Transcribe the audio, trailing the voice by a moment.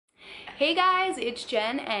Hey guys, it's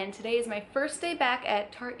Jen and today is my first day back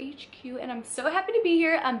at Tarte HQ and I'm so happy to be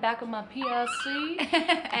here. I'm back on my PLC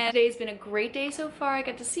and today's been a great day so far. I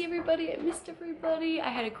got to see everybody, I missed everybody. I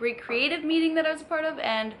had a great creative meeting that I was a part of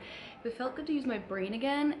and it felt good to use my brain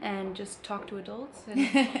again and just talk to adults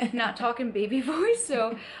and not talk in baby voice.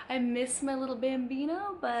 So I miss my little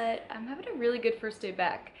bambino, but I'm having a really good first day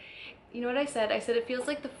back. You know what I said? I said it feels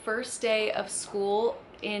like the first day of school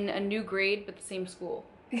in a new grade but the same school.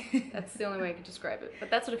 That's the only way I could describe it, but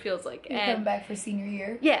that's what it feels like. You're coming back for senior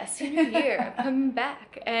year? Yeah, senior year. I'm coming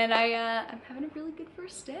back, and I'm having a really good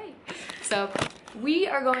first day. So we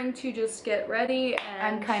are going to just get ready. And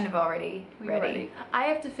I'm kind of already ready. I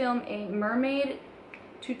have to film a mermaid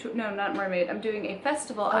no, not mermaid. I'm doing a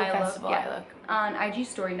festival eye look on IG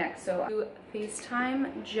story next. So I'll do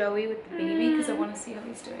FaceTime Joey with the baby because I want to see how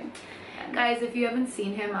he's doing. Guys, if you haven't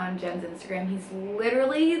seen him on Jen's Instagram, he's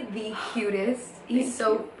literally the cutest. He's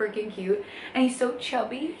so freaking cute. And he's so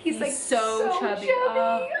chubby. He's like so chubby.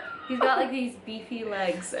 He's got like these beefy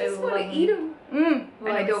legs. I just want to eat him.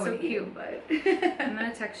 Well, I don't want to eat him, but I'm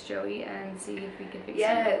going to text Joey and see if we can fix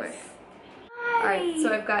him real quick. Alright,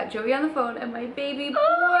 so I've got Joey on the phone and my baby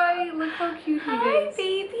boy. Look how cute he is. Hi,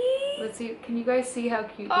 baby. Let's see. Can you guys see how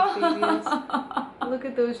cute this baby is? Look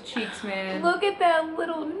at those cheeks, man. Look at that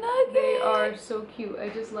little nugget. They are so cute. I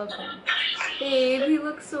just love them. Babe, he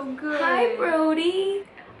looks so good. Hi, Brody.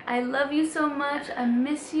 I love you so much. I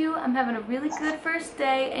miss you. I'm having a really good first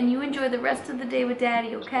day, and you enjoy the rest of the day with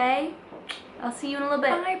Daddy, okay? I'll see you in a little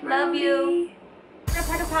bit. Bye, Brody. Love you.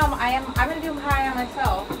 I'm gonna do high on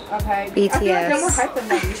myself. Okay. BTS. I feel like I'm more hyped than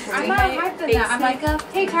that usually. I'm not hyped than that. I'm like,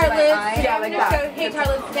 hey tartlets, today I'm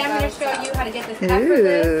gonna show you how to get this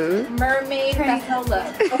effortless mermaid festival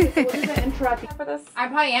look. Okay, so we're just gonna interrupt you for this. I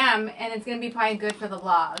probably am, and it's gonna be probably good for the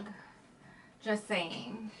vlog. Just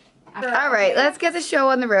saying. All right, let's get the show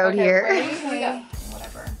on the road here. Ready? Here we go.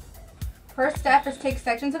 Whatever. First step is take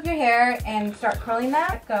sections of your hair and start curling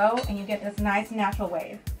that. Go, and you get this nice natural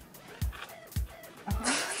wave.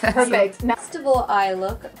 Perfect. Festival eye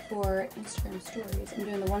look for Instagram stories. I'm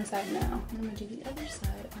doing the one side now. I'm gonna do the other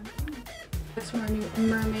side on camera. This from our new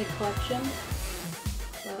mermaid collection.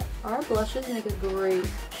 But our blushes make a great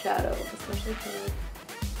shadow, especially for like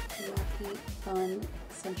wacky, fun,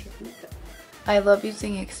 eccentric makeup. I love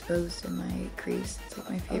using exposed in my crease. It's like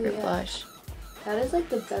my favorite blush. That is like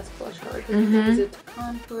the best blush color because you can use it to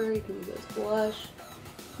contour, you can use it as blush,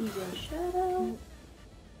 use it as shadow.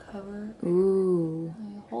 Cover. Ooh.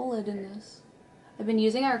 A whole lid in this. I've been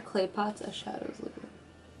using our clay pots as shadows lately.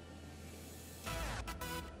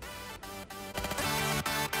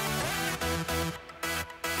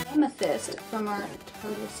 Amethyst from our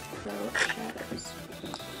Targus Pro shadows.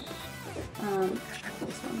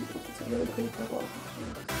 This one. It's a really pretty purple.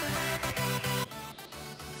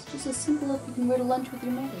 It's just a simple look you can wear to lunch with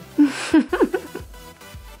your mother. I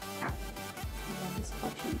love this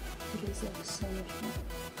collection. It gives like so much more.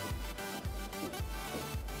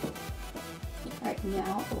 Alright,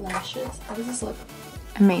 now lashes. How does this look?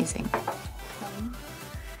 Amazing.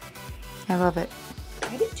 I love it.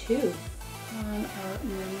 I did too. On our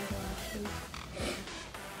mermaid lashes.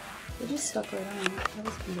 They just stuck right on. That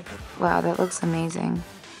was beautiful. Wow, that looks amazing.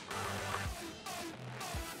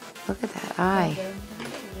 Look at that eye.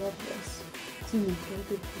 I love this. Zoom in, get a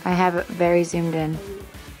good view. I have it very zoomed in.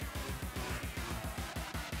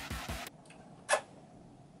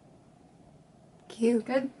 Cute.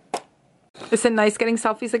 Good. Is it nice getting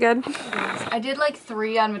selfies again? I did like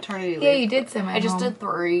 3 on maternity leave. Yeah, you did some. I just did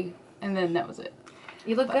 3 and then that was it.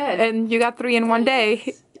 You look good. And you got 3 in one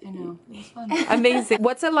day. I know. It was fun. Amazing.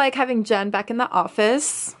 What's it like having Jen back in the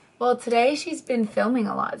office? Well, today she's been filming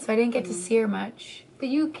a lot, so I didn't get to see her much. But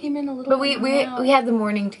you came in a little But we had the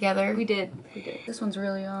morning together. We did. This one's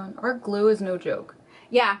really on. Our glue is no joke.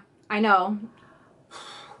 Yeah, I know.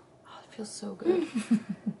 Oh, it feels so good.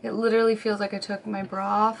 It literally feels like I took my bra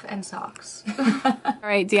off and socks. All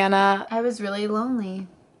right, Deanna. I was really lonely.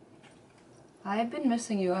 I've been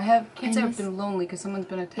missing you. Can't say I've been lonely because someone's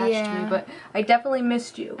been attached to me, but I definitely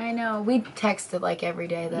missed you. I know. We texted like every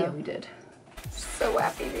day though. Yeah, we did. So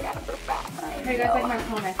happy to have her back. Hey guys, like my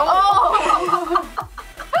comment. Oh!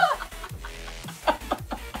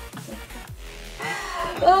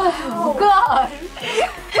 Oh God!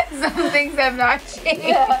 Some things have not changed.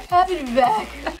 Yeah, happy to be back.